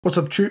What's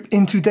up, troop?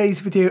 In today's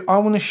video, I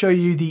want to show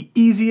you the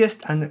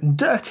easiest and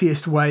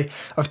dirtiest way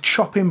of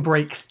chopping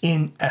breaks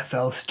in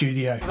FL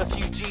Studio.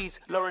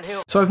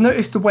 So I've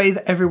noticed the way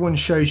that everyone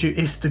shows you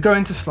is to go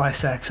into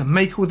SliceX and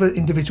make all the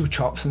individual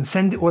chops and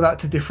send it all out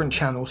to different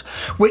channels,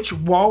 which,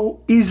 while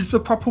is the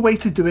proper way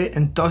to do it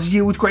and does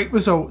yield great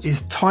results,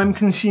 is time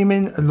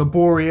consuming,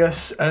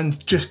 laborious,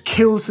 and just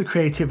kills the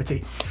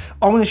creativity.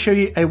 I want to show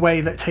you a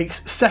way that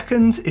takes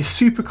seconds, is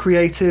super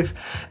creative,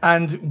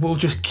 and will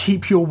just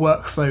keep your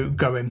workflow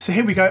going. So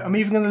here we go. I'm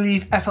even going to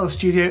leave FL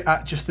Studio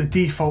at just the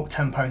default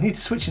tempo. I need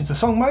to switch into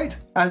song mode.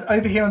 And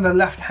over here on the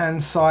left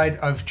hand side,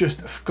 I've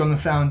just gone and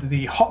found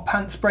the Hot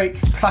Pants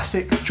break,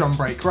 classic drum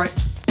break, right?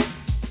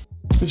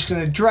 We're just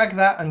going to drag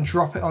that and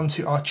drop it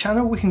onto our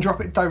channel. We can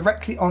drop it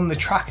directly on the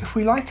track if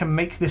we like and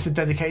make this a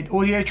dedicated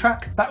audio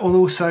track. That will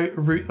also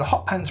route the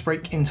Hot Pants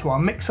break into our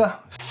mixer,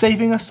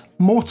 saving us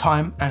more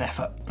time and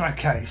effort.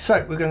 Okay,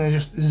 so we're going to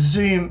just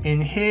zoom in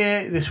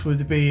here. This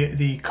would be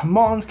the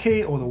Command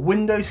key or the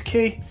Windows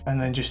key, and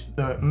then just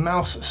the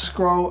mouse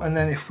scroll. And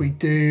then if we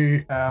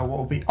do what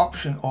will be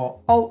Option or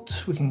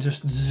Alt, we can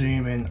just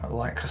zoom in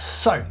like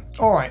so.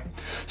 All right,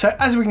 so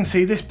as we can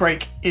see, this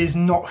break is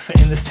not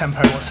fitting this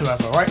tempo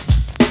whatsoever, right?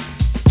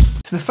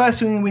 So the first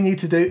thing we need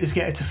to do is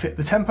get it to fit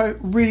the tempo.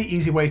 Really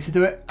easy way to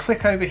do it.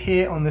 Click over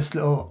here on this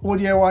little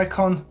audio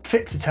icon,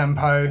 fit to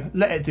tempo,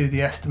 let it do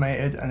the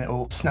estimated, and it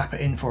will snap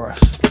it in for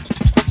us.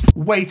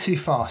 Way too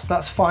fast.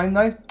 That's fine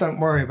though, don't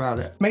worry about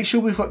it. Make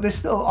sure we've got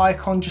this little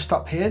icon just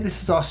up here.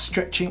 This is our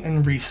stretching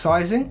and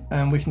resizing,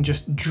 and we can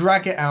just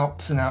drag it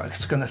out, so now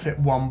it's going to fit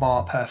one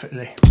bar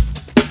perfectly.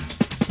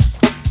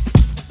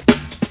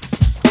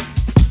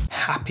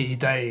 Happy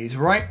days,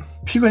 right?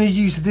 If you're going to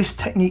use this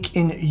technique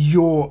in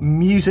your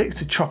music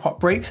to chop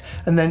up breaks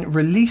and then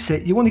release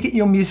it, you want to get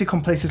your music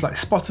on places like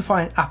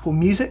Spotify and Apple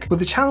Music. Well,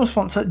 the channel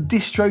sponsor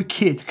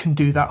DistroKid can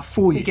do that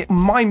for you. You get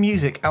my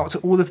music out to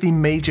all of the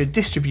major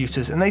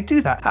distributors, and they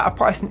do that at a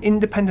price an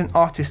independent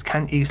artist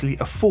can easily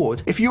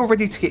afford. If you're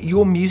ready to get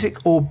your music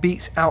or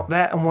beats out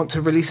there and want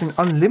to release an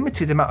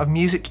unlimited amount of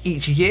music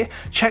each year,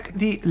 check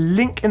the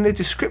link in the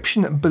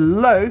description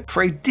below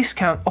for a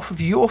discount off of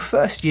your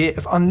first year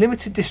of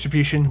unlimited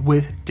distribution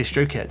with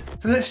DistroKid.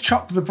 So let's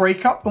chop the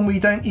break up, and we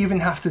don't even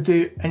have to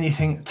do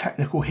anything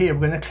technical here.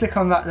 We're going to click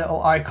on that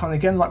little icon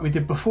again like we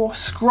did before,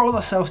 scroll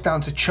ourselves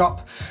down to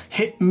chop,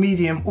 hit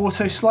medium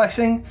auto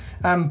slicing,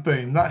 and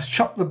boom, that's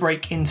chopped the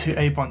break into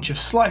a bunch of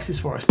slices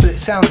for us, but it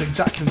sounds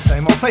exactly the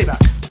same on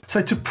playback.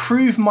 So to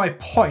prove my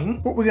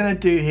point, what we're going to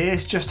do here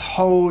is just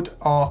hold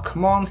our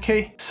Command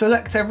key,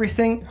 select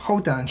everything,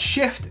 hold down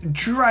Shift,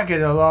 drag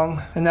it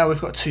along, and now we've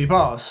got 2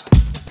 bars.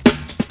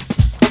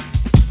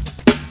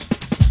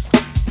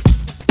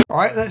 All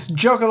right, let's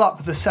juggle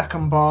up the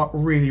second bar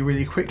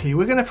really quickly.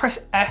 We're going to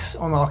press S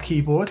on our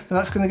keyboard, and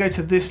that's going to go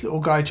to this little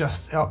guy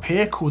just up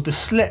here called the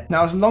slip.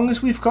 Now, as long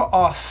as we've got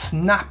our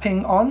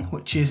snapping on,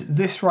 which is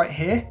this right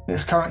here,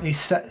 it's currently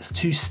set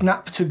to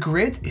snap to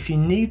grid if you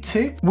need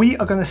to. We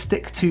are going to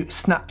stick to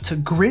snap to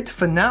grid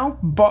for now,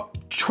 but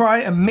try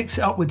and mix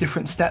it up with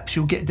different steps,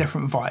 you'll get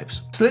different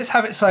vibes. So let's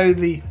have it so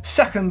the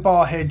second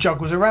bar here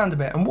juggles around a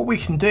bit, and what we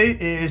can do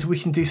is we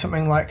can do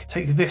something like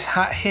take this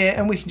hat here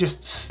and we can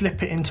just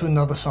slip it into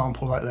another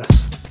sample like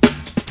this.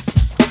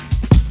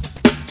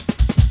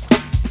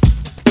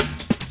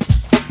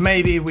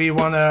 Maybe we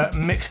want to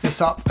mix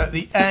this up at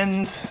the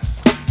end,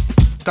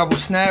 double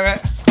snare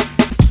it,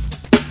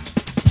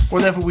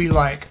 whatever we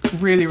like,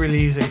 really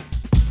easy.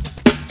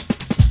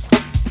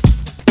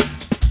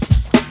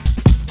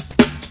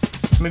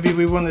 Maybe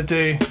we want to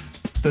do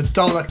the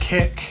dollar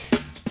kick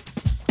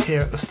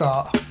here at the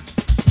start.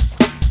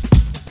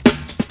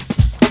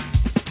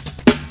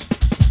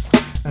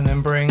 And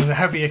then bring the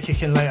heavier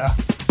kick in later.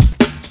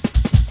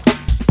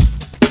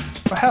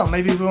 But hell,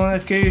 maybe we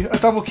want to do a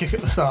double kick at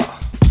the start.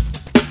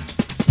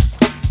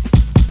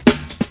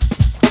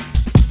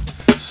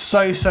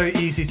 So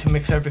easy to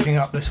mix everything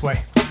up this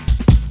way.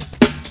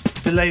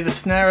 Delay the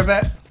snare a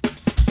bit.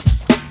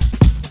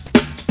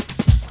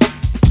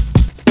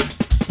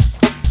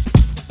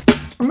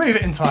 Remove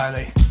it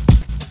entirely.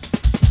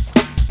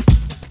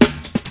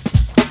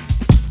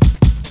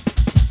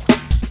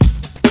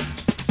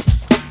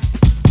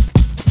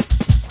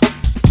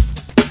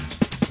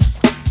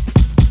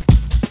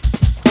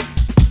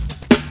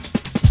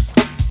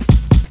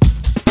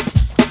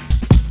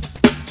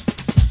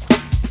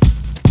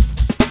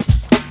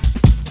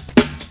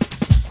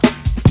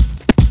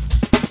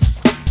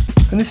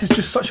 And this is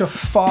just such a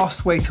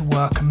fast way to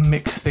work and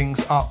mix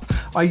things up.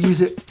 I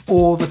use it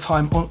all the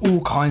time on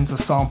all kinds of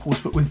samples,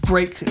 but with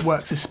breaks it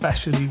works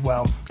especially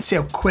well. See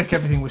how quick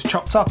everything was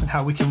chopped up and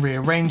how we can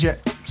rearrange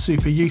it,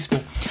 super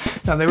useful.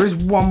 Now there is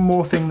one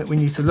more thing that we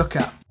need to look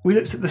at. We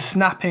looked at the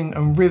snapping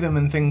and rhythm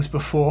and things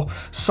before.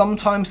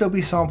 Sometimes there'll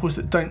be samples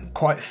that don't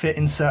quite fit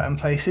in certain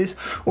places,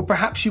 or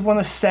perhaps you want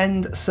to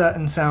send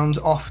certain sounds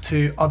off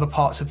to other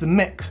parts of the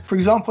mix. For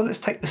example, let's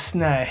take the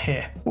snare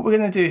here. What we're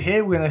going to do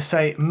here, we're going to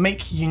say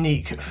make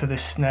unique for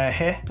this snare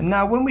here. And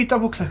now when we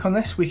double click on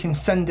this, we can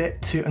send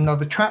it to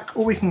another track,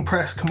 or we can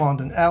press Command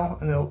and L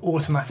and it'll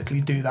automatically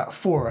do that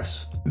for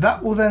us.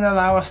 That will then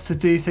allow us to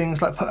do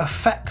things like put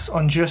effects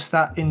on just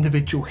that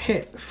individual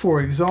hit.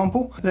 For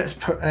example, let's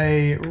put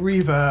a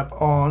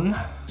reverb on.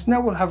 So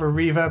now we'll have a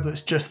reverb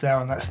that's just there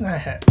on that snare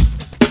hit.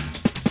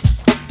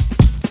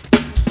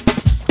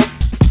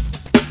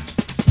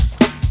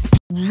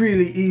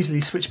 Really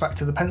easily switch back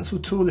to the pencil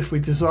tool if we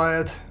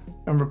desired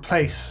and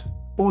replace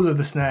all of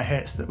the snare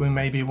hits that we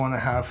maybe want to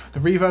have the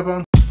reverb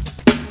on.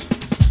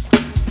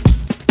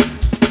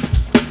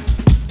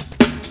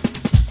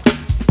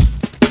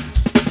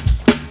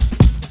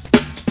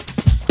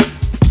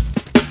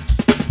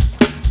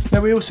 Now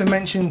we also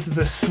mentioned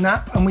the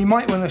snap, and we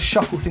might want to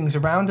shuffle things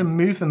around and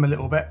move them a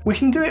little bit. We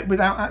can do it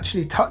without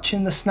actually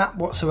touching the snap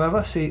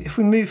whatsoever. See, if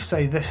we move,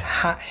 say, this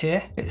hat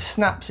here, it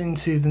snaps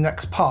into the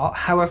next part.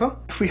 However,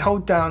 if we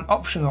hold down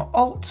Option or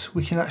Alt,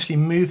 we can actually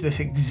move this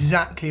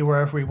exactly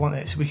wherever we want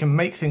it. So we can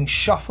make things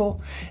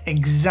shuffle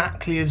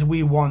exactly as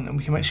we want, and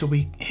we can make sure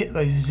we hit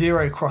those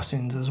 0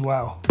 crossings as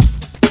well.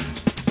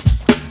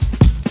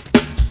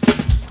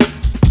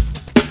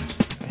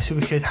 So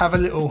we could have a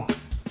little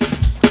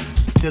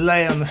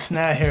delay on the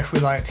snare here if we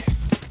like.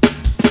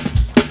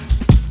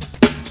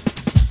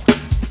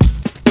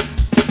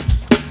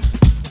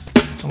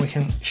 And we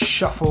can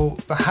shuffle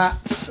the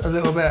hats a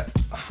little bit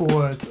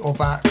forward or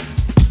back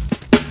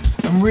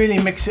and really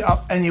mix it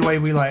up any way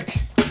we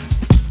like.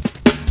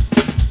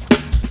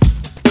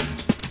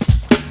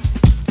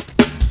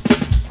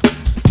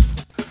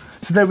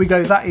 So there we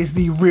go, that is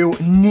the real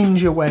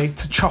ninja way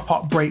to chop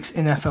up breaks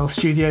in FL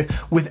Studio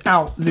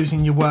without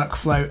losing your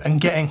workflow and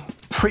getting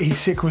pretty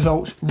sick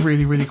results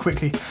really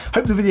quickly.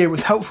 Hope the video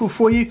was helpful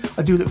for you.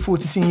 I do look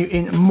forward to seeing you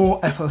in more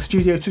FL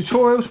Studio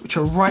tutorials, which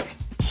are right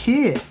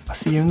here. I'll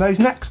see you in those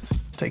next.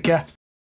 Take care.